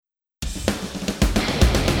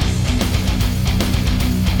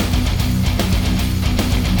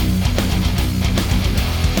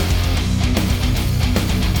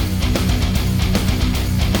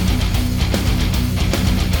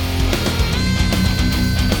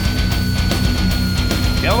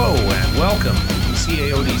welcome to the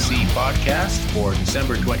CAODC podcast for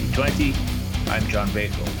December 2020. I'm John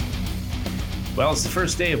Bako. Well, it's the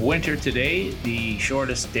first day of winter today, the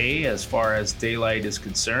shortest day as far as daylight is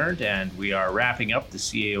concerned, and we are wrapping up the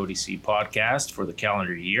CAODC podcast for the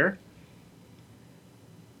calendar year.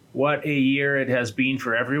 What a year it has been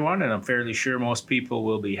for everyone, and I'm fairly sure most people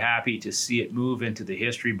will be happy to see it move into the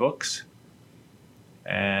history books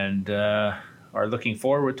and are looking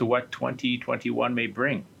forward to what 2021 may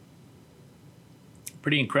bring.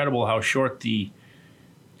 Pretty incredible how short the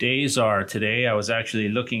days are today. I was actually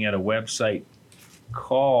looking at a website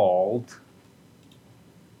called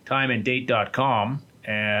timeanddate.com,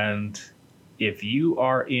 and if you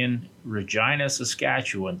are in Regina,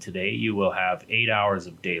 Saskatchewan today, you will have 8 hours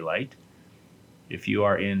of daylight. If you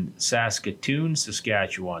are in Saskatoon,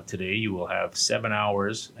 Saskatchewan today, you will have 7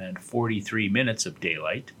 hours and 43 minutes of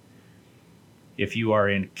daylight. If you are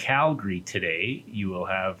in Calgary today, you will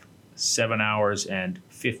have 7 hours and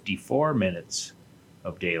 54 minutes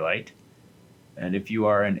of daylight. And if you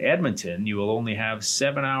are in Edmonton, you will only have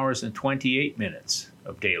 7 hours and 28 minutes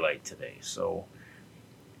of daylight today. So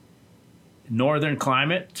northern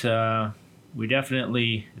climate, we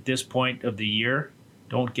definitely, at this point of the year,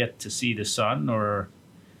 don't get to see the sun or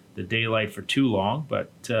the daylight for too long, but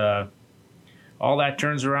all that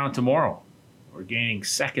turns around tomorrow. We're gaining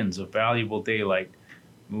seconds of valuable daylight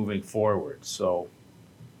moving forward. So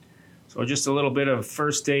just a little bit of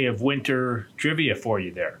first day of winter trivia for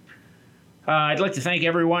you there. I'd like to thank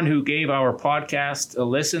everyone who gave our podcast a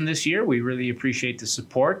listen this year. We really appreciate the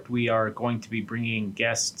support. We are going to be bringing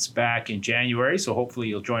guests back in January, so hopefully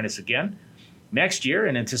you'll join us again next year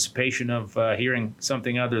in anticipation of hearing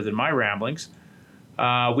something other than my ramblings.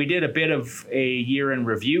 We did a bit of a year in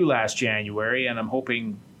review last January, and I'm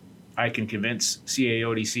hoping I can convince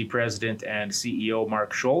CAODC President and CEO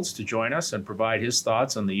Mark Schultz to join us and provide his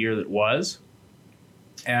thoughts on the year that was.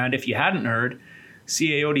 And if you hadn't heard,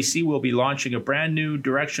 CAODC will be launching a brand new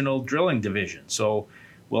directional drilling division. So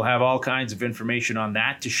we'll have all kinds of information on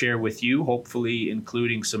that to share with you, hopefully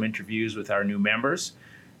including some interviews with our new members,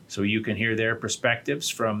 so you can hear their perspectives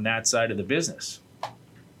from that side of the business.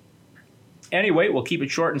 Anyway, we'll keep it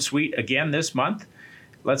short and sweet again this month.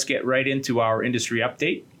 Let's get right into our industry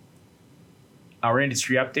update. Our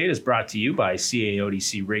industry update is brought to you by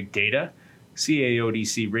CAODC Rig Data.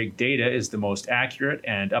 CAODC Rig Data is the most accurate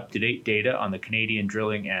and up-to-date data on the Canadian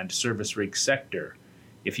drilling and service rig sector.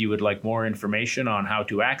 If you would like more information on how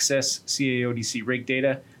to access CAODC Rig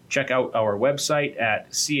Data, check out our website at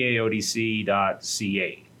caodc.ca.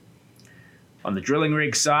 On the drilling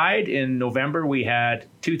rig side, in November we had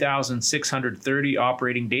 2,630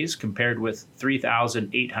 operating days compared with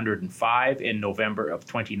 3,805 in November of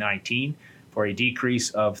 2019, for a decrease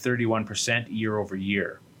of 31% year over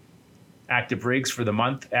year. Active rigs for the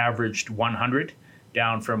month averaged 100,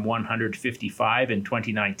 down from 155 in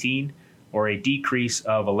 2019, or a decrease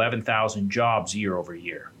of 11,000 jobs year over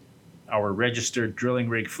year. Our registered drilling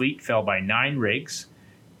rig fleet fell by 9 rigs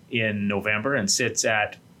in November and sits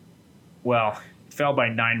at, fell by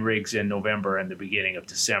 9 rigs in November and the beginning of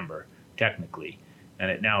December, technically,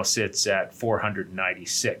 and it now sits at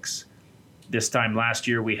 496. This time last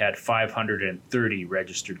year, we had 530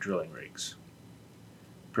 registered drilling rigs.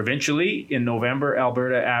 Provincially, in November,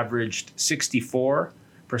 Alberta averaged 64%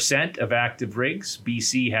 of active rigs.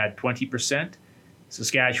 BC had 20%,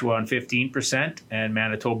 Saskatchewan 15%, and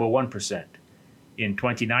Manitoba 1%. In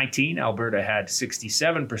 2019, Alberta had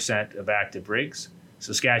 67% of active rigs,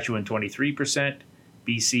 Saskatchewan 23%,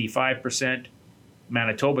 BC 5%,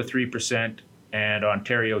 Manitoba 3%, and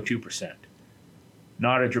Ontario 2%.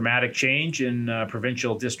 Not a dramatic change in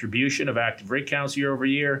provincial distribution of active rig counts year over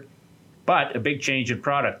year, but a big change in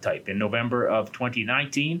product type. In November of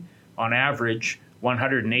 2019, on average,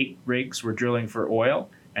 108 rigs were drilling for oil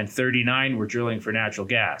and 39 were drilling for natural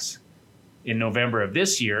gas. In November of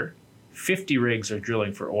this year, 50 rigs are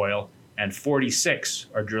drilling for oil and 46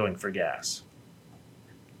 are drilling for gas.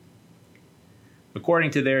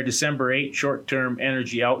 According to their December 8 short-term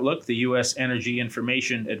energy outlook, the U.S. Energy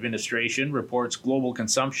Information Administration reports global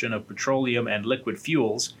consumption of petroleum and liquid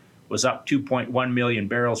fuels was up 2.1 million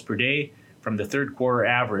barrels per day from the third quarter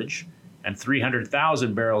average and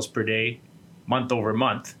 300,000 barrels per day month over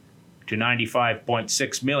month to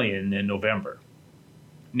 95.6 million in November.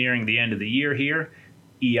 Nearing the end of the year here,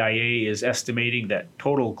 EIA is estimating that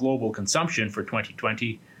total global consumption for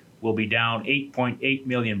 2020 will be down 8.8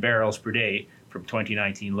 million barrels per day from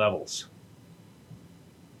 2019 levels.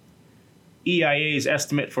 EIA's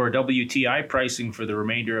estimate for WTI pricing for the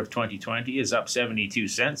remainder of 2020 is up 72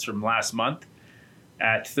 cents from last month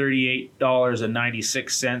at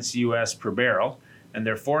 $38.96 US per barrel. and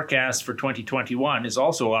their forecast for 2021 is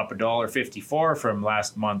also up $1.54 from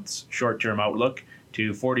last month's short-term outlook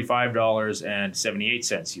to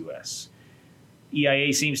 $45.78 US.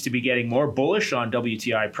 EIA seems to be getting more bullish on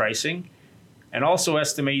WTI pricing and also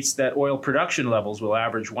estimates that oil production levels will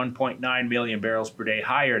average 1.9 million barrels per day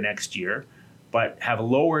higher next year, but have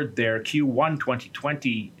lowered their Q1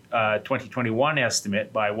 2021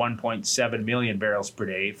 estimate by 1.7 million barrels per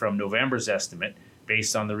day from November's estimate,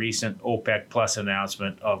 based on the recent OPEC Plus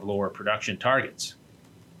announcement of lower production targets.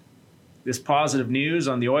 This positive news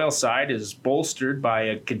on the oil side is bolstered by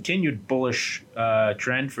a continued bullish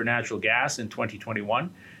trend for natural gas in 2021,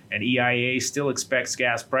 and EIA still expects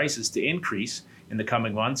gas prices to increase in the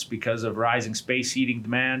coming months because of rising space heating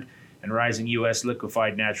demand and rising U.S.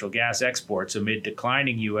 liquefied natural gas exports amid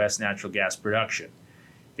declining U.S. natural gas production.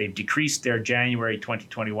 They've decreased their January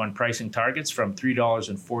 2021 pricing targets from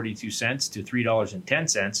 $3.42 to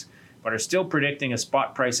 $3.10, but are still predicting a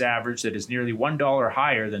spot price average that is nearly $1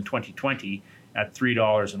 higher than 2020 at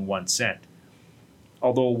 $3.01.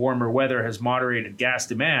 Although warmer weather has moderated gas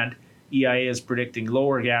demand, EIA is predicting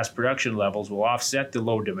lower gas production levels will offset the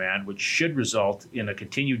low demand, which should result in a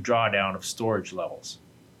continued drawdown of storage levels.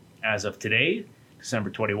 As of today, December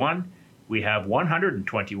 21, we have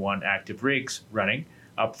 121 active rigs running,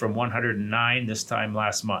 up from 109 this time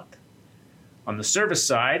last month. On the service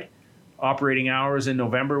side, operating hours in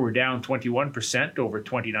November were down 21% over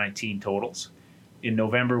 2019 totals. In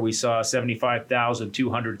November, we saw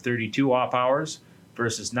 75,232 op hours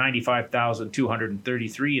versus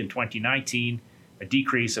 95,233 in 2019, a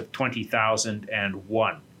decrease of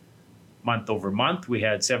 20,001. Month over month, we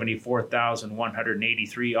had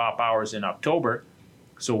 74,183 op hours in October,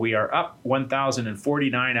 so we are up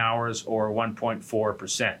 1,049 hours or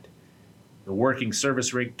 1.4%. The working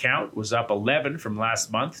service rig count was up 11 from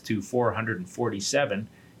last month to 447,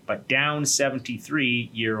 but down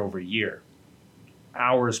 73 year over year.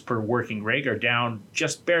 Hours per working rig are down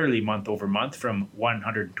just barely month over month from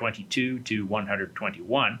 122 to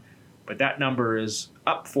 121, but that number is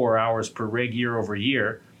up 4 hours per rig year over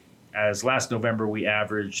year, as last November we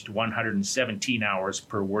averaged 117 hours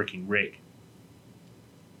per working rig.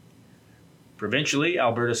 Provincially,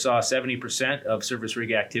 Alberta saw 70% of service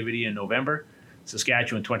rig activity in November,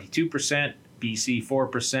 Saskatchewan 22%, BC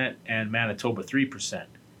 4%, and Manitoba 3%.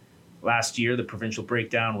 Last year, the provincial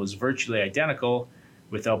breakdown was virtually identical,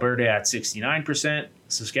 with Alberta at 69%,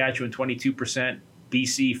 Saskatchewan 22%,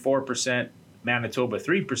 BC 4%, Manitoba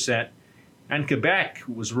 3%, and Quebec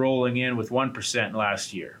was rolling in with 1%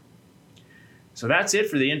 last year. So that's it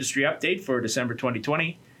for the industry update for December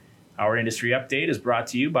 2020. Our industry update is brought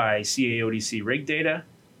to you by CAODC Rig Data.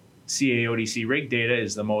 CAODC Rig Data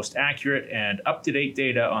is the most accurate and up-to-date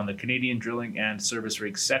data on the Canadian drilling and service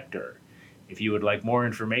rig sector. If you would like more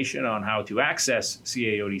information on how to access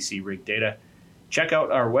CAODC Rig Data, check out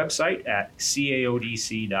our website at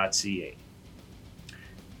caodc.ca.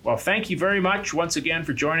 Well, thank you very much once again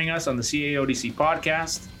for joining us on the CAODC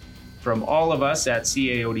podcast. From all of us at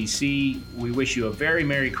CAODC, we wish you a very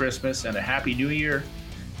Merry Christmas and a Happy New Year.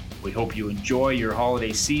 We hope you enjoy your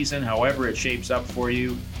holiday season, however it shapes up for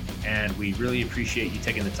you, and we really appreciate you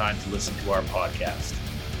taking the time to listen to our podcast.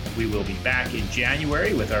 We will be back in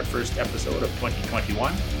January with our first episode of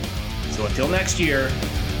 2021. So until next year,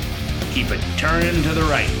 keep it turning to the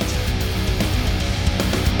right.